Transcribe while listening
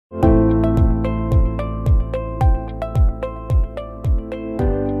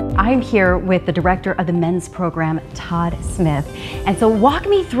I'm here with the director of the men's program, Todd Smith. And so walk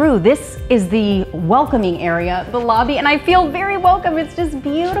me through, this is the welcoming area, the lobby, and I feel very welcome. It's just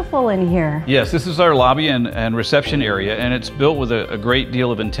beautiful in here. Yes, this is our lobby and reception area, and it's built with a great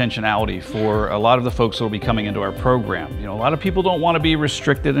deal of intentionality for a lot of the folks that will be coming into our program. You know, a lot of people don't want to be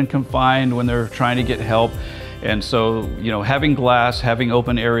restricted and confined when they're trying to get help. And so, you know, having glass, having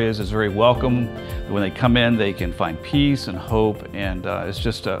open areas is very welcome. When they come in, they can find peace and hope, and it's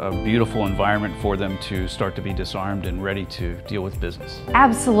just a beautiful environment for them to start to be disarmed and ready to deal with business.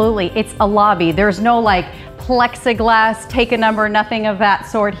 Absolutely. It's a lobby. There's no like plexiglass, take a number, nothing of that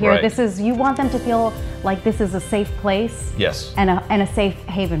sort here. Right. This is, you want them to feel like this is a safe place. Yes. And a safe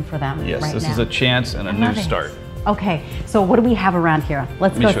haven for them. Yes, right this now. is a chance and a new start. Okay, so what do we have around here?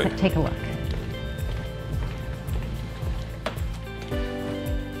 Let's go take a look.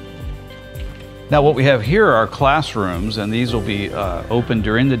 Now what we have here are classrooms, and these will be open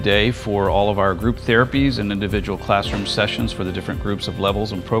during the day for all of our group therapies and individual classroom sessions for the different groups of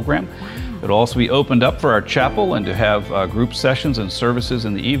levels and program. It'll also be opened up for our chapel and to have group sessions and services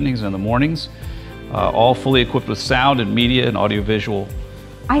in the evenings and in the mornings, all fully equipped with sound and media and audiovisual.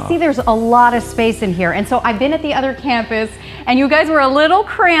 I see there's a lot of space in here, and so I've been at the other campus and you guys were a little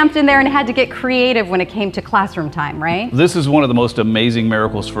cramped in there and had to get creative when it came to classroom time, right? This is one of the most amazing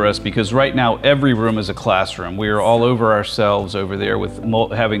miracles for us, because right now every room is a classroom. We are all over ourselves over there with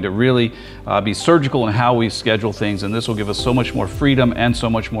having to really be surgical in how we schedule things, and this will give us so much more freedom and so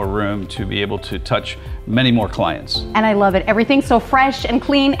much more room to be able to touch many more clients. And I love it. Everything's so fresh and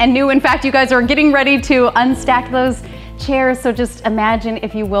clean and new. In fact, you guys are getting ready to unstack those chairs, so just imagine,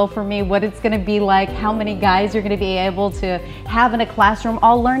 if you will, for me, what it's going to be like, how many guys you're going to be able to have in a classroom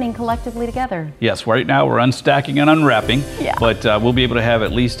all learning collectively together. Yes, right now we're unstacking and unwrapping, but we'll be able to have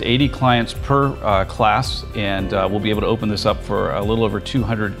at least 80 clients per class, and we'll be able to open this up for a little over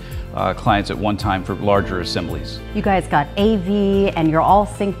 200 clients at one time for larger assemblies. You guys got AV and you're all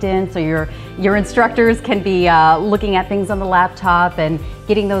synced in, so your instructors can be looking at things on the laptop and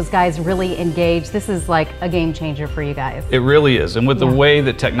getting those guys really engaged. This is like a game changer for you guys. It really is, and with the way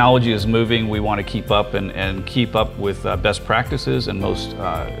that technology is moving, we want to keep up and keep up with best practices and most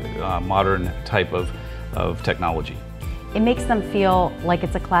modern type of technology. It makes them feel like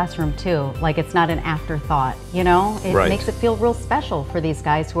it's a classroom too, like it's not an afterthought, you know? It makes it feel real special for these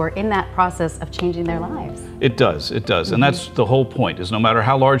guys who are in that process of changing their lives. It does, and that's the whole point, is no matter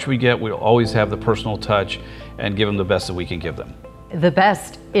how large we get, we'll always have the personal touch and give them the best that we can give them. The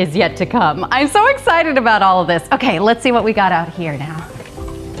best is yet to come. I'm so excited about all of this. Okay, let's see what we got out here now.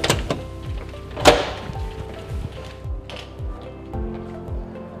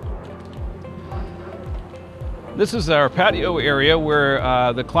 This is our patio area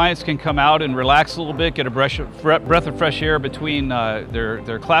where the clients can come out and relax a little bit, get a breath of fresh air between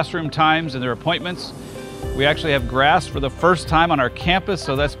their classroom times and their appointments. We actually have grass for the first time on our campus,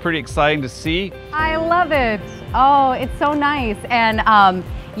 so that's pretty exciting to see. I love it. Oh, it's so nice. And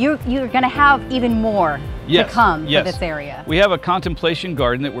you're going to have even more to come for this area. We have a contemplation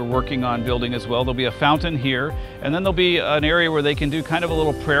garden that we're working on building as well. There'll be a fountain here, and then there'll be an area where they can do kind of a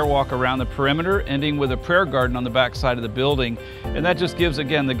little prayer walk around the perimeter, ending with a prayer garden on the back side of the building. And that just gives,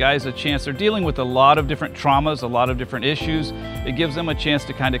 again, the guys a chance. They're dealing with a lot of different traumas, a lot of different issues. It gives them a chance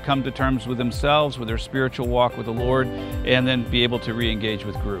to kind of come to terms with themselves, with their spiritual walk with the Lord, and then be able to re-engage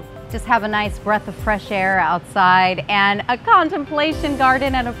with group. Just have a nice breath of fresh air outside and a contemplation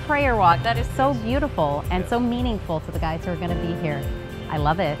garden and a prayer walk. That is so beautiful and so meaningful to the guys who are going to be here. I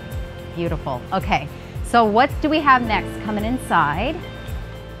love it. Beautiful. Okay, so what do we have next? Coming inside.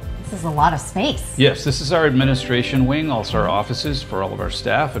 This is a lot of space. Yes, this is our administration wing, also our offices for all of our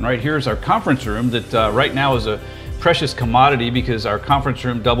staff. And right here is our conference room that right now is a precious commodity, because our conference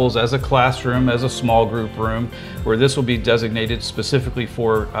room doubles as a classroom, as a small group room, where this will be designated specifically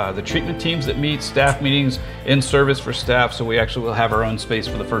for the treatment teams that meet, staff meetings, in service for staff, so we actually will have our own space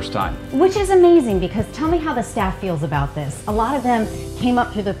for the first time. Which is amazing, because tell me how the staff feels about this. A lot of them came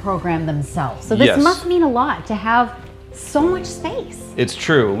up through the program themselves, so this must mean a lot to have so much space. It's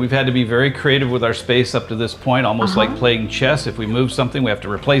true. We've had to be very creative with our space up to this point, almost like playing chess. If we move something, we have to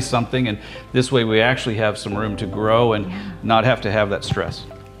replace something, and this way we actually have some room to grow and not have to have that stress.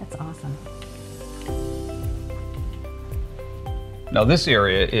 That's awesome. Now this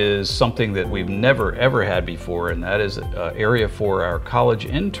area is something that we've never ever had before, and that is an area for our college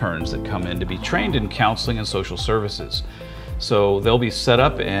interns that come in to be trained in counseling and social services. So they'll be set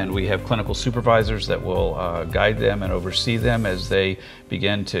up, and we have clinical supervisors that will guide them and oversee them as they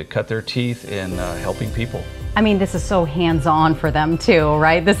begin to cut their teeth in helping people. I mean, this is so hands-on for them too,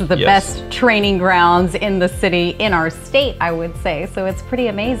 right? This is the Yes. best training grounds in the city, in our state, I would say. So it's pretty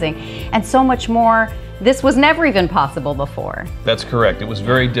amazing. And so much more. This was never even possible before. That's correct. It was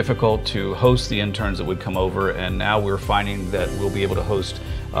very difficult to host the interns that would come over, and now we're finding that we'll be able to host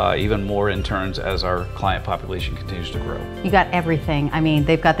even more interns as our client population continues to grow. You got everything. I mean,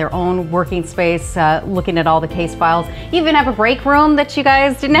 they've got their own working space, looking at all the case files. You even have a break room that you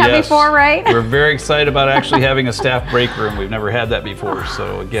guys didn't have Yes. before, right? We're very excited about actually having a staff break room. We've never had that before.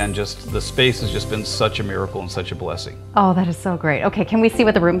 So again, just the space has just been such a miracle and such a blessing. Oh, that is so great. Okay, can we see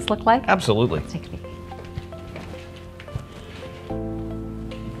what the rooms look like? Absolutely. Let's take a peek.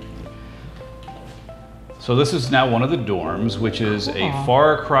 So this is now one of the dorms, which is a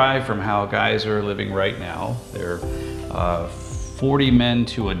far cry from how guys are living right now. They're 40 men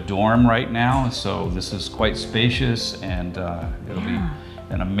to a dorm right now, so this is quite spacious, and it'll be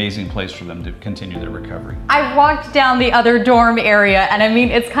an amazing place for them to continue their recovery. I walked down the other dorm area, and I mean,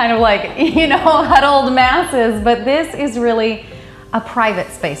 it's kind of like, you know, huddled masses, but this is really a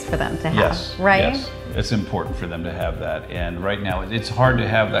private space for them to have, Yes, right? yes. It's important for them to have that, and right now it's hard to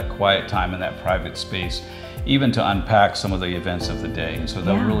have that quiet time in that private space, even to unpack some of the events of the day. And so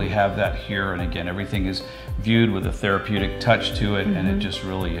they'll really have that here, and again, everything is viewed with a therapeutic touch to it, and it just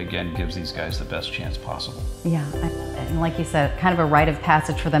really, again, gives these guys the best chance possible. Yeah, and like you said, kind of a rite of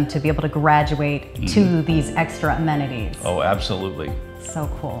passage for them to be able to graduate to these extra amenities. Oh, absolutely. So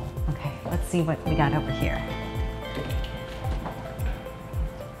cool. Okay, let's see what we got over here.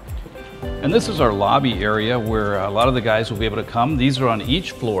 And this is our lobby area where a lot of the guys will be able to come. These are on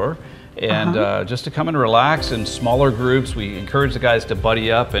each floor, and just to come and relax in smaller groups. We encourage the guys to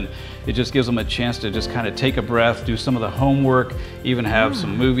buddy up, and it just gives them a chance to just kind of take a breath, do some of the homework, even have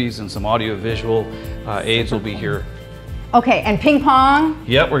some movies and some audio-visual aids will be here. Okay, and ping pong.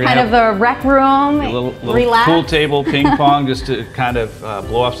 Yep, we're gonna kind have of the rec room. a little relax. pool table, ping pong, just to kind of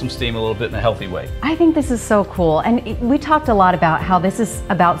blow off some steam a little bit in a healthy way. I think this is so cool, and we talked a lot about how this is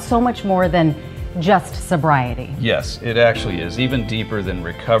about so much more than just sobriety. Yes, it actually is. Even deeper than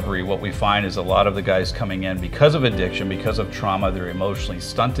recovery, what we find is a lot of the guys coming in because of addiction, because of trauma, they're emotionally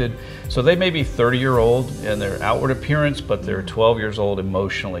stunted. So they may be 30-year-old in their outward appearance, but they're 12 years old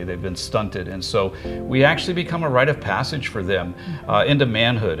emotionally. They've been stunted. And so we actually become a rite of passage for them into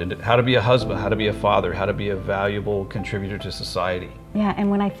manhood, and how to be a husband, how to be a father, how to be a valuable contributor to society. Yeah, and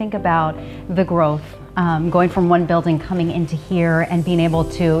when I think about the growth, going from one building coming into here and being able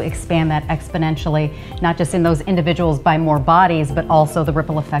to expand that exponentially, not just in those individuals by more bodies, but also the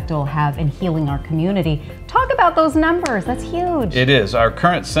ripple effect it will have in healing our community. Talk about those numbers, that's huge. It is. Our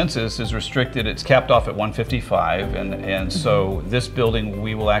current census is restricted. It's capped off at 155, and so this building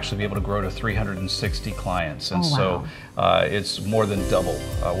we will actually be able to grow to 360 clients, and so it's more than double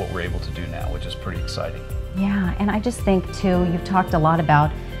what we're able to do now, which is pretty exciting. Yeah, and I just think too, you've talked a lot about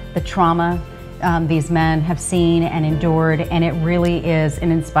the trauma these men have seen and endured, and it really is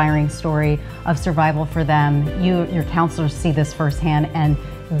an inspiring story of survival for them. Your counselors see this firsthand, and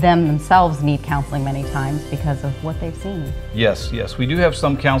them themselves need counseling many times because of what they've seen. Yes, yes. We do have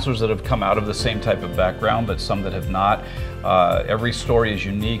some counselors that have come out of the same type of background, but some that have not. Every story is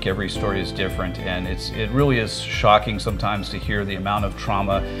unique, every story is different, and it really is shocking sometimes to hear the amount of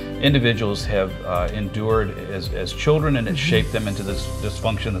trauma individuals have endured as children, and it shaped them into this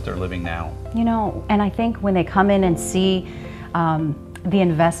dysfunction that they're living now. You know, and I think when they come in and see the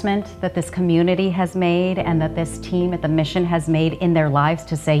investment that this community has made and that this team at the mission has made in their lives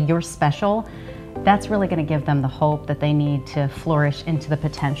to say you're special, that's really going to give them the hope that they need to flourish into the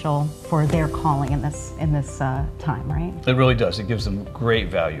potential for their calling in this time, right? It really does. It gives them great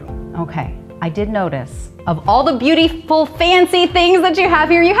value. Okay, I did notice of all the beautiful, fancy things that you have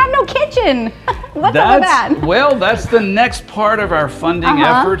here, you have no kitchen. What's up with that? Well, that's the next part of our funding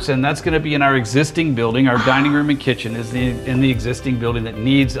efforts, and that's going to be in our existing building. Our dining room and kitchen is in the existing building that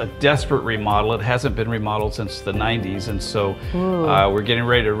needs a desperate remodel. It hasn't been remodeled since the 90s, and so we're getting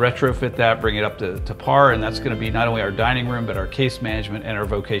ready to retrofit that, bring it up to par, and that's going to be not only our dining room, but our case management and our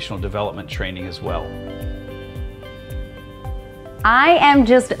vocational development training as well. I am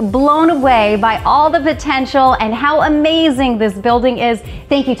just blown away by all the potential and how amazing this building is.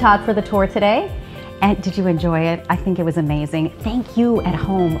 Thank you, Todd, for the tour today. And did you enjoy it? I think it was amazing. Thank you at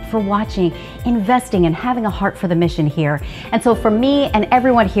home for watching, investing, and having a heart for the mission here. And so for me and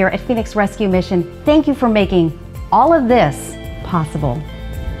everyone here at Phoenix Rescue Mission, thank you for making all of this possible.